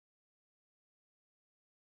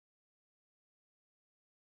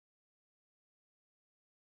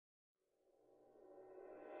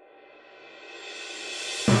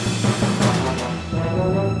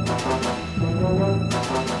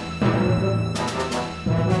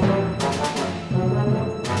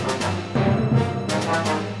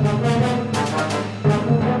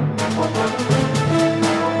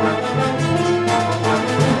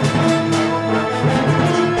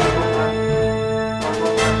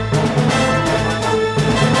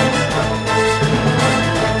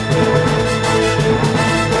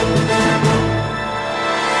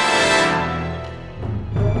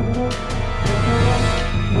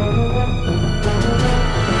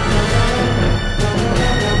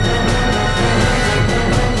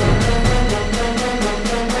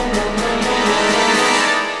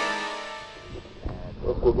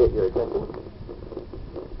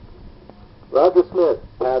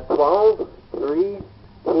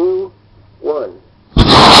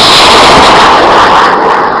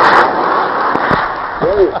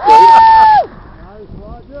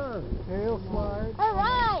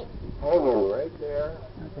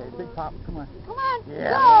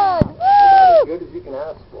as you can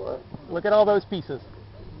ask for. Look at all those pieces.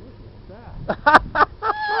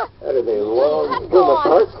 That is a long string of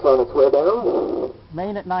parts on its way down.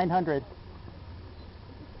 Main at 900.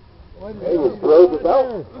 Hey, we throws it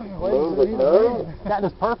out. Main's at 9. That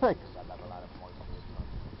is perfect.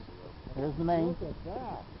 There's the main.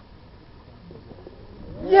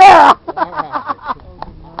 Yeah!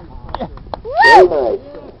 Very nice.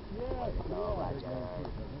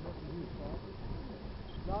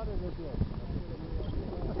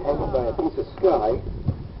 Hanging by a piece of sky.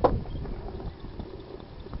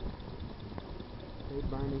 Hey,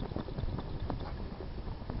 Barney.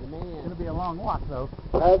 The man. It's going to be a long walk, though.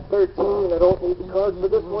 Pad 13, I don't need the cards for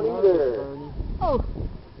this one either. Oh!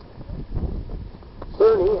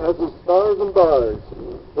 Cerny has his stars and bars.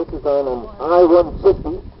 This is on an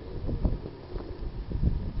I-160.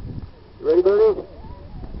 You ready, Bernie?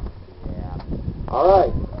 Yeah. All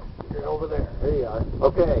right. You're over there. There you are.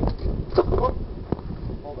 Okay.